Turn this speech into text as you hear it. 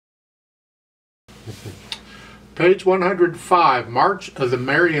Page 105, March of the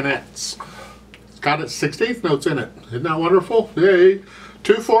Marionettes. It's got its 16th notes in it. Isn't that wonderful? Yay!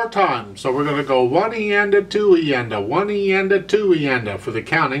 2/4 times. So we're going to go 1 E and a 2 E and a 1 E and a 2 E and a for the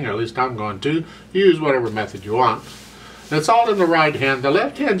counting, or at least I'm going to. Use whatever method you want. It's all in the right hand. The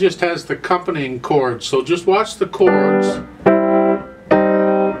left hand just has the accompanying chords, so just watch the chords.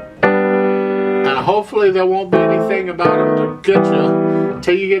 And hopefully there won't be anything about them to get you.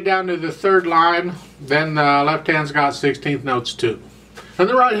 Until you get down to the 3rd line, then the left hand's got 16th notes too. And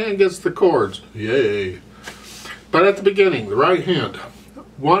the right hand gets the chords. Yay! But at the beginning, the right hand.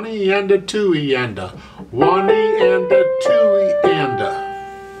 1 E and a 2 E and a 1 E and a 2 E and a.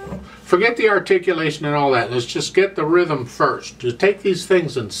 Forget the articulation and all that. Let's just get the rhythm first. Just take these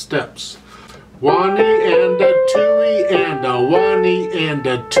things in steps. 1 E and a 2 E and a 1 E and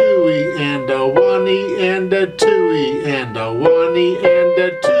a 2 E and a 1 E and a 2 E and a 1 E and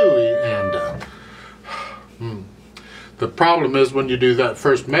a 2 E and a. The problem is when you do that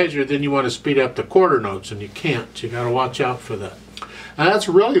first measure, then you want to speed up the quarter notes, and you can't. You got to watch out for that. And that's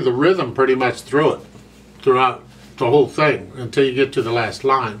really the rhythm pretty much throughout the whole thing until you get to the last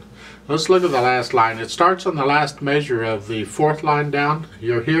line. Let's look at the last line. It starts on the last measure of the 4th line down.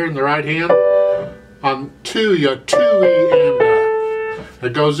 You're here in the right hand. On 2, you're 2 E and a.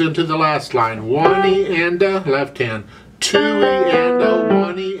 It goes into the last line. 1 E and a, left hand. 2 E and a,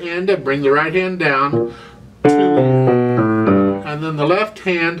 1 E and a. Bring the right hand down. 2 E. And then the left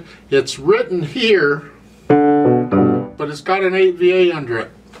hand, it's written here, but it's got an 8 VA under it.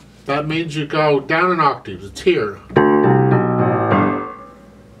 That means you go down an octave. It's here.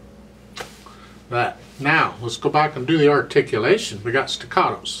 That. Now, let's go back and do the articulation. We got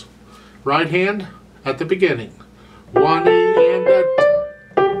staccatos. Right hand at the beginning. 1 E and a.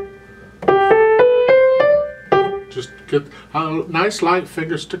 Just get a nice light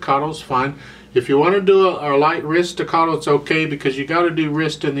finger staccato is fine. If you want to do a light wrist staccato, it's okay because you got to do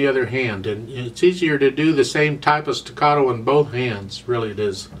wrist in the other hand, and it's easier to do the same type of staccato in both hands. Really, it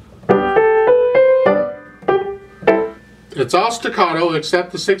is. It's all staccato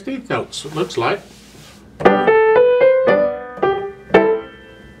except the 16th notes. It looks like.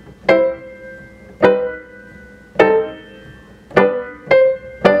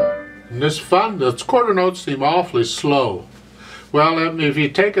 And this fun. The quarter notes seem awfully slow. Well, if you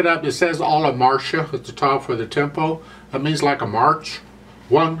take it up, it says alla marcia at the top for the tempo. That means like a march.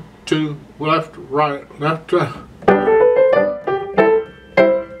 1, 2, left, right, left, left.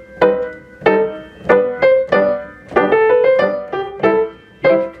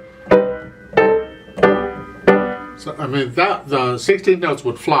 So, I mean, the 16 notes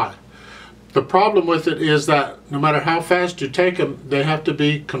would fly. The problem with it is that no matter how fast you take them, they have to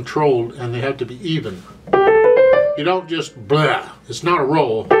be controlled and they have to be even. You don't just blah. It's not a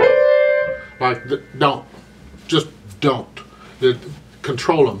roll. Like, don't. Just don't.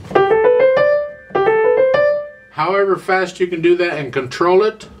 Control them. However fast you can do that and control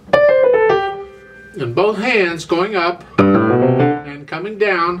it, in both hands, going up and coming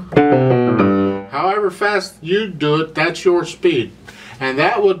down, however fast you do it, that's your speed. And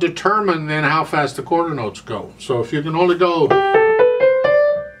that will determine then how fast the quarter notes go. So if you can only go,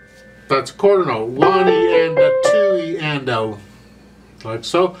 that's a quarter note, 1 E and a 2 E and a, like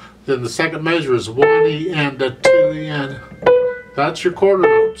so. Then the second measure is 1 E and a 2 E and a. That's your quarter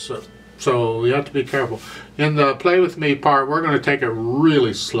notes. So you have to be careful. In the play with me part, we're going to take it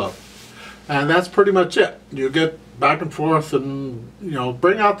really slow. And that's pretty much it. You get back and forth and, you know,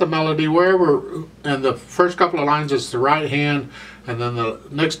 bring out the melody wherever, and the first couple of lines it's the right hand, and then the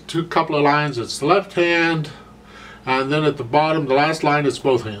next couple of lines it's the left hand, and then at the bottom, the last line, it's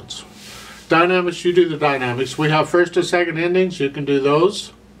both hands. Dynamics, you do the dynamics. We have first and second endings, you can do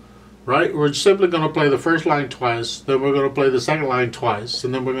those, right? We're simply going to play the first line twice, then we're going to play the second line twice,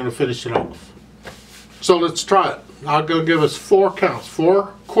 and then we're going to finish it off. So let's try it. I'll go give us 4 counts,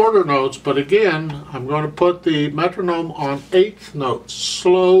 4 quarter notes, but again, I'm going to put the metronome on 8th notes,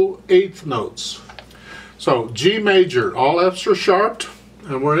 slow 8th notes. So G major, all F's are sharped,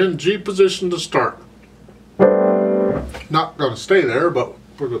 and we're in G position to start. Not going to stay there, but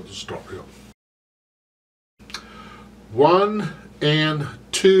we're going to start here. 1 and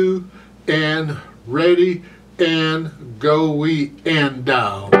 2 and ready and go we and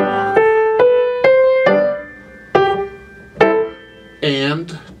down.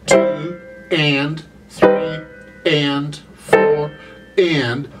 And 2 and 3 and 4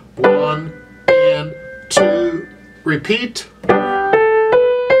 and 1 and 2. Repeat. 1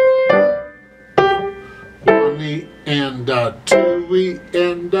 E and 2 E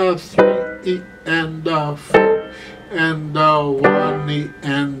and 3 E and 4 and 1 E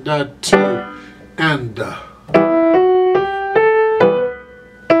and 2 and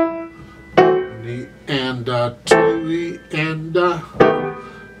one E and two E and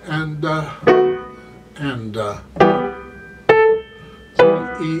three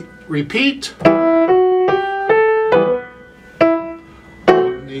E. Repeat.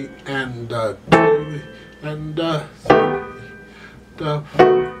 One E and two E and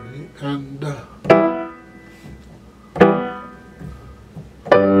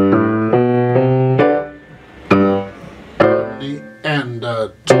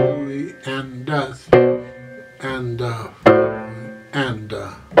three and and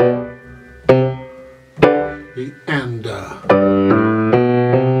two E and E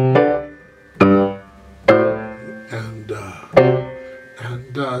and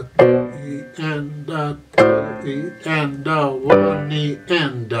E and two E and one E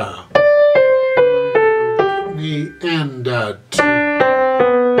and E and two,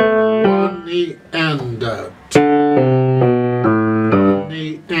 one E and two, one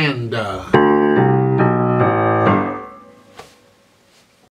E and